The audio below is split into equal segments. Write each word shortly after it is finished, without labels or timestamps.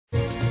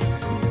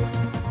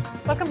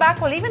Welcome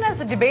back. Well, even as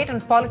the debate on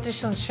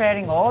politicians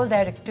sharing all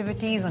their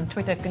activities on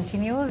Twitter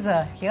continues,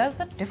 here's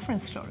a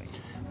different story.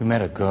 We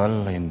met a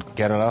girl in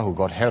Kerala who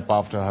got help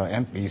after her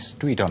MP's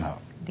tweet on her.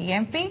 The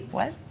MP?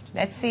 Well,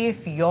 let's see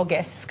if your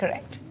guess is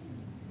correct.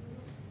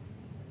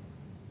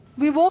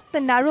 We walked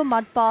the narrow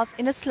mud path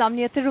in a slum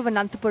near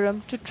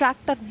Thiruvananthapuram to track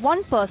that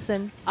one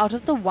person out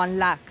of the 1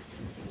 lakh.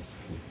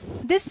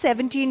 This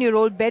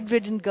 17-year-old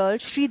bedridden girl,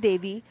 Sri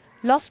Devi,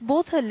 lost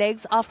both her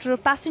legs after a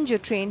passenger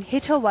train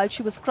hit her while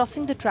she was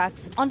crossing the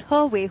tracks on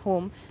her way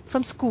home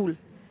from school.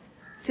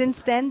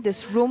 Since then,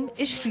 this room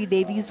is Sri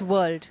Devi's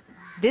world.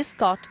 This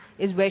cot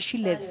is where she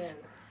lives.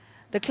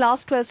 The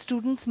class 12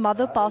 student's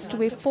mother passed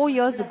away 4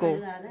 years ago.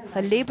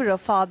 Her labourer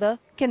father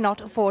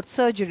cannot afford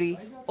surgery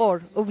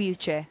or a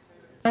wheelchair.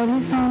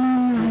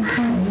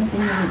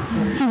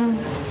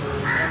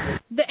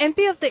 The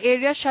MP of the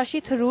area,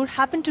 Shashi Tharoor,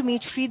 happened to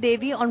meet Sri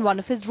Devi on one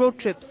of his road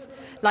trips.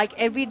 Like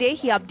every day,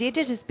 he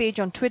updated his page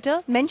on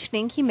Twitter,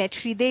 mentioning he met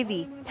Sri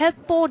Devi. Help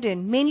poured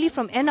in, mainly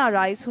from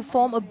NRIs who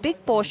form a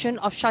big portion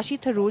of Shashi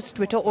Tharoor's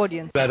Twitter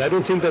audience. I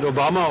don't think that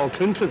Obama or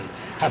Clinton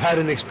have had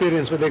an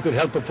experience where they could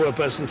help a poor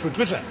person through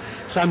Twitter.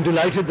 So I'm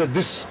delighted that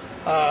this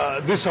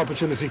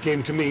opportunity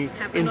came to me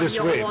in this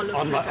way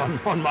on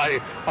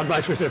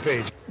my Twitter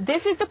page.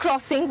 This is the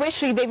crossing where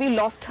Sri Devi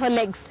lost her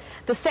legs,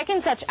 the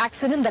second such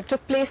accident that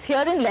took place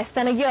here in less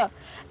than a year.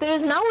 There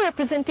is now a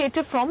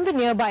representative from the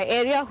nearby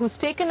area who's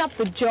taken up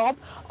the job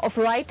of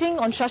writing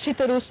on Shashi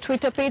Tharoor's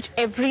Twitter page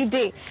every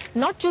day,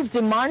 not just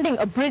demanding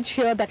a bridge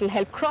here that will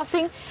help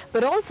crossing,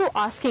 but also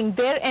asking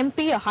their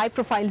MP, a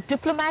high-profile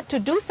diplomat, to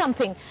do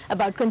something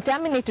about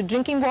contaminated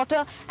drinking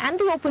water and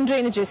the open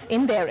drainages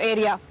in their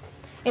area.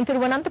 In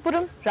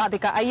Thiruvananthapuram,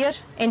 Radhika Iyer,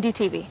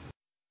 NDTV.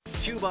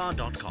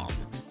 Tuba.com